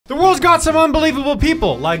The world's got some unbelievable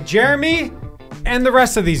people, like Jeremy and the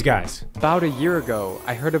rest of these guys. About a year ago,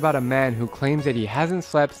 I heard about a man who claims that he hasn't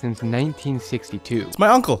slept since 1962. It's my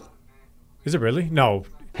uncle. Is it really? No.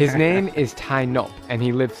 His name is Tai Nop, and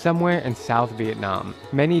he lives somewhere in South Vietnam.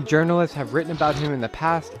 Many journalists have written about him in the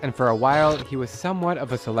past, and for a while, he was somewhat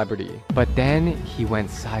of a celebrity. But then, he went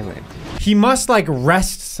silent. He must like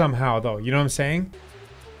rest somehow though, you know what I'm saying?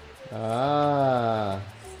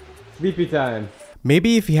 Sleepy time.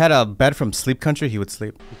 Maybe if he had a bed from Sleep Country, he would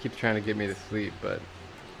sleep. He keeps trying to get me to sleep, but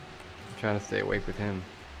I'm trying to stay awake with him.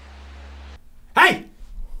 Hey!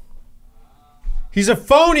 He's a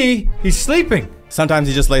phony. He's sleeping. Sometimes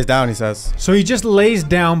he just lays down, he says. So he just lays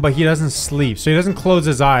down, but he doesn't sleep. So he doesn't close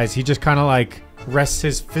his eyes. He just kind of like rests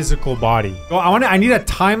his physical body. Well, I need a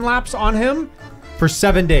time lapse on him for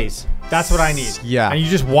 7 days. That's what I need. Yeah. And you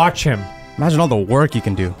just watch him. Imagine all the work you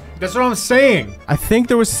can do. That's what I'm saying. I think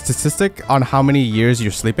there was a statistic on how many years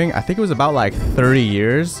you're sleeping. I think it was about like 30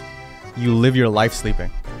 years you live your life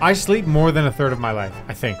sleeping. I sleep more than a third of my life,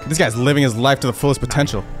 I think. This guy's living his life to the fullest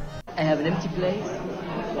potential. I have an empty place.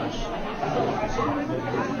 Flush.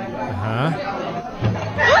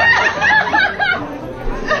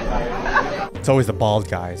 It's always the bald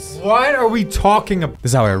guys. What are we talking about?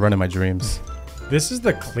 This is how I run in my dreams. This is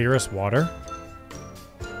the clearest water.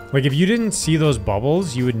 Like if you didn't see those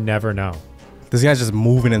bubbles, you would never know. This guy's just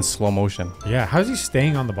moving in slow motion. Yeah, how's he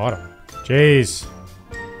staying on the bottom? Jeez.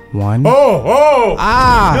 One. Oh!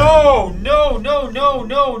 Ah!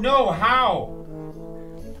 No, how?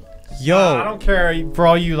 Yo. I don't care for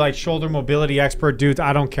all you like shoulder mobility expert dudes.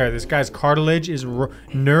 I don't care. This guy's cartilage is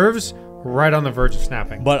nerves right on the verge of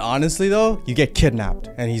snapping. But honestly though, you get kidnapped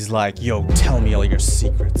and he's like, yo, tell me all your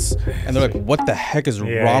secrets. And they're like, what the heck is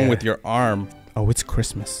wrong with your arm? Oh, it's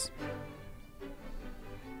Christmas.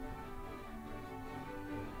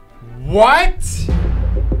 What?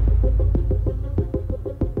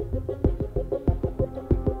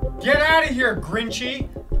 Get out of here, Grinchy.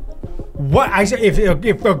 What? I said,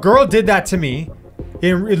 if a girl did that to me,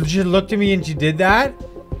 it just looked at me and she did that,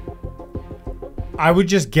 I would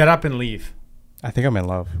just get up and leave. I think I'm in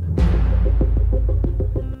love.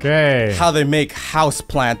 Okay. How they make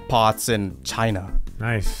houseplant pots in China.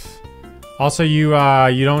 Nice. Also, you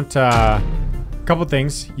don't, couple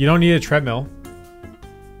things. You don't need a treadmill.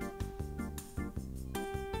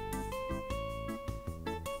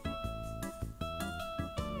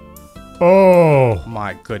 Oh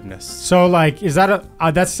my goodness. So like, is that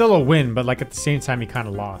that's still a win, but like at the same time he kind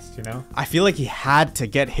of lost, you know? I feel like he had to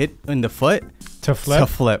get hit in the foot to flip. To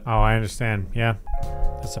flip. Oh, I understand. Yeah.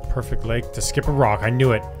 That's a perfect leg to skip a rock. I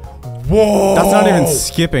knew it. Whoa. That's not even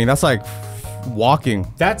skipping. That's like walking.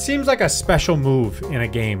 That seems like a special move in a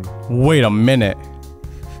game. Wait a minute.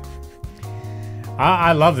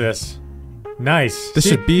 I love this. Nice. This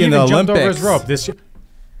should be in the Olympics. Over his rope.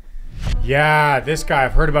 Yeah, this guy,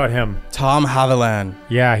 I've heard about him. Tom Haviland.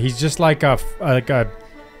 Yeah, he's just like a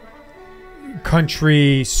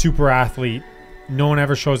country super athlete. No one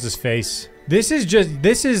ever shows his face. This is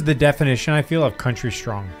the definition, I feel, of country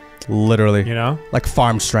strong. Literally. You know? Like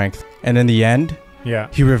farm strength. And in the end, yeah,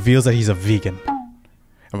 he reveals that he's a vegan.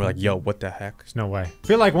 And we're like, yo, what the heck? There's no way. I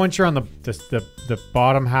feel like once you're on the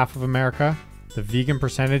bottom half of America, the vegan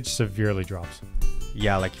percentage severely drops.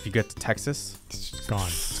 Yeah, like if you get to Texas, it's gone.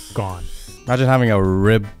 It's gone. Imagine having a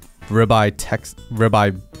ribeye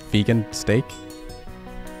vegan steak.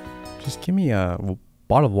 Just give me a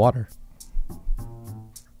bottle of water.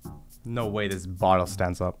 No way this bottle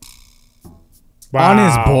stands up. Wow. On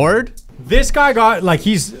his board? This guy got, like,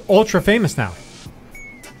 he's ultra famous now.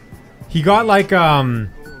 He got, like, a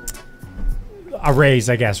raise,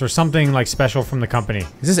 I guess, or something, like, special from the company.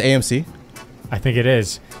 Is this AMC? I think it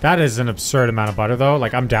is. That is an absurd amount of butter, though.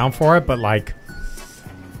 Like, I'm down for it, but, like,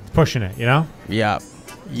 pushing it, you know? Yeah.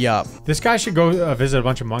 Yup. This guy should go visit a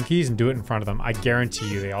bunch of monkeys and do it in front of them. I guarantee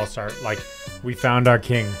you they all start, like, we found our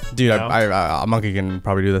king. Dude, you know? A monkey can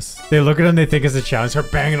probably do this. They look at him, they think it's a challenge, start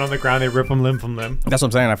banging on the ground, they rip him limb from limb. That's what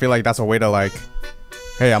I'm saying. I feel like that's a way to, like,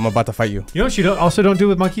 hey, I'm about to fight you. You know what you also don't do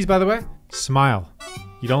with monkeys, by the way? Smile.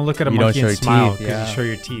 You don't look at a monkey and smile because you show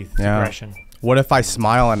your teeth. It's aggression. What if I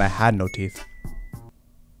smile and I had no teeth?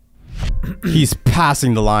 He's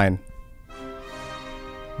passing the line.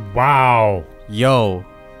 Wow. Yo.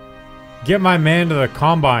 Get my man to the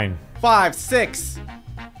combine. 5, 6,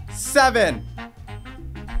 7.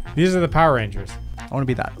 These are the Power Rangers. I want to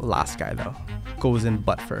be that last guy, though. Goes in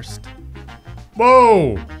butt first.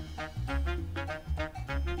 Whoa.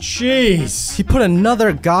 Jeez. He put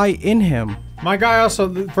another guy in him. My guy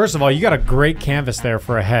also, first of all, you got a great canvas there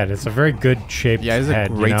for a head. It's a very good shaped head. Yeah,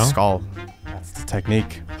 it's a great you know? skull. That's the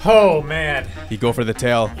technique. Oh, man. You go for the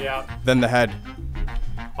tail, Yeah. then the head.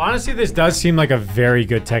 Honestly, this does seem like a very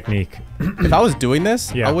good technique. If I was doing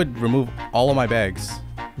this, Yeah. I would remove all of my bags.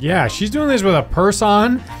 Yeah, she's doing this with a purse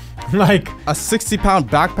on. Like, A 60-pound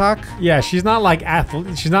backpack. yeah, she's not like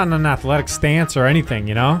she's not in an athletic stance or anything,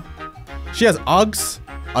 you know? She has Uggs.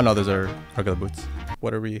 Oh no, those are regular boots.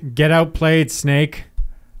 What are we? Get outplayed, Snake.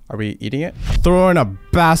 Are we eating it? Throwing a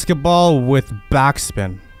basketball with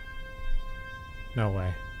backspin. No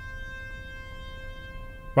way.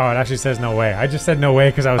 Wow, it actually says no way. I just said no way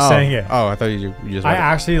because I was saying it. Oh, I thought you just. I read it.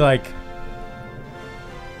 actually like.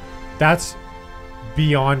 That's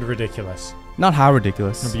beyond ridiculous. Not how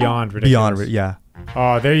ridiculous. Beyond ridiculous. Beyond, yeah.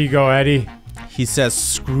 Oh, there you go, Eddie. He says,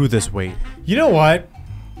 "Screw this weight." You know what?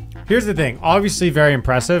 Here's the thing. Obviously, very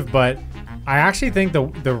impressive, but I actually think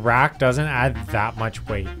the rack doesn't add that much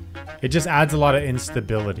weight. It just adds a lot of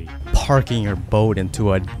instability. Parking your boat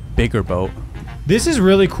into a bigger boat. This is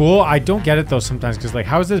really cool. I don't get it though sometimes because like,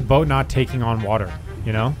 how is this boat not taking on water?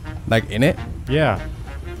 You know? Like in it? Yeah.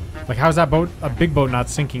 Like, how's that boat, a big boat, not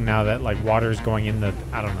sinking now that like water is going in the?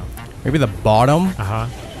 I don't know. Maybe the bottom. Uh huh.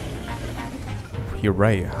 You're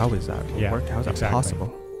right. How is that Yeah, work? How is that exactly.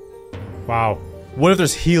 possible? Wow. What if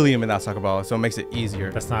there's helium in that soccer ball, so it makes it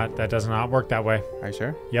easier? That does not work that way. Are you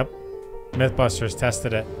sure? Yep. Mythbusters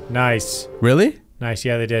tested it. Nice. Really? Nice.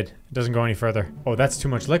 Yeah, they did. It doesn't go any further. Oh, that's too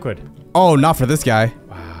much liquid. Oh, not for this guy.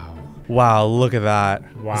 Wow. Wow, look at that.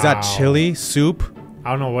 Is that Wow. chili? Soup? I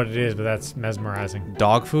don't know what it is, but that's mesmerizing.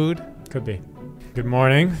 Dog food? Could be. Good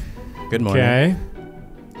morning. Good morning. Okay.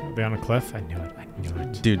 Are they on a cliff? I knew it. I knew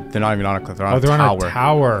it. Dude, they're not even on a cliff. They're on Oh, a they're tower. on a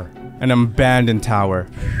tower. An abandoned tower.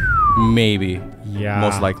 Maybe. Yeah.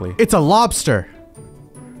 Most likely. It's a lobster.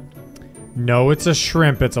 No, it's a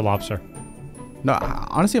shrimp. It's a lobster. No,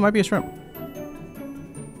 honestly, it might be a shrimp.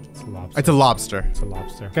 It's a lobster. It's a lobster. It's a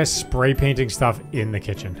lobster. Guys spray painting stuff in the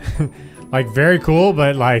kitchen. Like, very cool,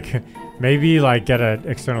 but like, maybe like get an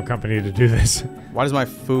external company to do this. Why does my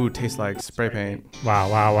food taste like spray paint? Wow,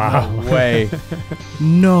 wow, wow. No way.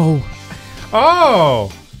 No.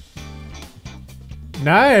 Oh!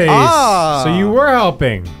 Nice. Ah. So you were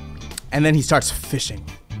helping. And then he starts fishing.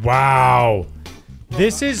 Wow.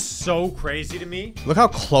 This is so crazy to me. Look how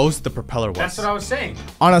close the propeller was. That's what I was saying.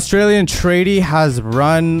 An Australian tradie has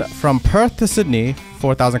run from Perth to Sydney,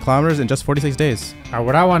 4,000 kilometers in just 46 days.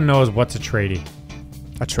 What I want to know is what's a tradie?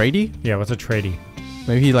 A tradie? Yeah, what's a tradie?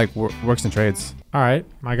 Maybe he like works in trades. All right,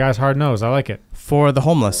 my guy's hard nosed. I like it. For the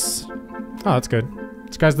homeless. Oh, that's good.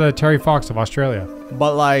 This guy's the Terry Fox of Australia.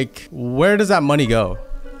 But like, where does that money go?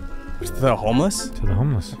 To the homeless? To the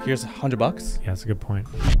homeless. Here's $100. Yeah, that's a good point.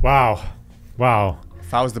 Wow. Wow.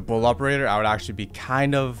 If I was the bull operator, I would actually be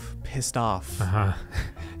kind of pissed off. Uh-huh.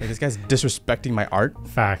 Like, this guy's disrespecting my art.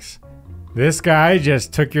 Facts. This guy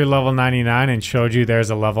just took your level 99 and showed you there's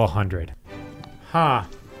a level 100. Huh.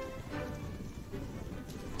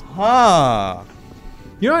 Huh.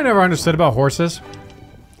 You know what I never understood about horses?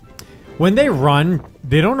 When they run,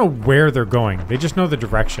 they don't know where they're going. They just know the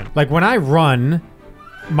direction. Like when I run,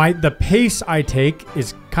 the pace I take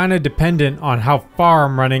is kind of dependent on how far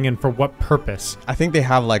I'm running and for what purpose. I think they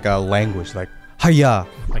have like a language like hiya.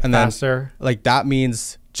 Like and faster. Then like that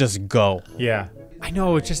means just go. Yeah. I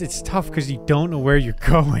know, it's tough because you don't know where you're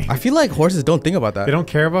going. I feel like horses don't think about that. They don't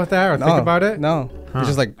care about that or think about it? No. Huh. It's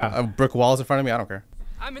just like a brick walls in front of me. I don't care.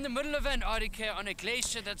 I'm in the middle of Antarctica on a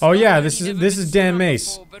glacier that's Oh yeah, not this only is never this been is Dan seen Mace.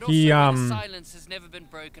 before, but He also where the silence has never been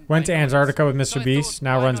broken went to by noise. Antarctica with So Mr. I Beast. thought,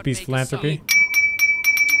 Now why runs not Beast make a song? Philanthropy.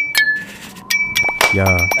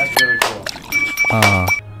 Yeah. That's really cool.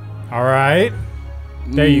 All right.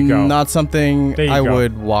 There you go. Not something There you I go.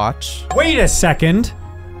 would watch. Wait a second.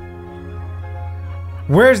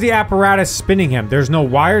 Where's the apparatus spinning him? There's no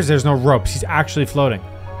wires, there's no ropes. He's actually floating.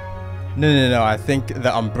 No. I think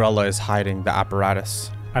the umbrella is hiding the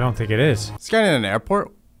apparatus. I don't think it is. This guy in an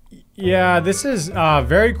airport? Yeah, this is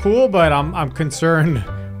very cool, but I'm concerned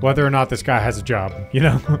whether or not this guy has a job. You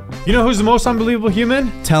know? You know who's the most unbelievable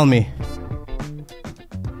human? Tell me.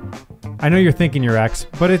 I know you're thinking your ex,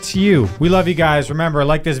 but it's you. We love you guys. Remember,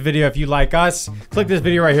 like this video if you like us. Click this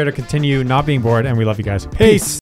video right here to continue not being bored, and we love you guys. Peace.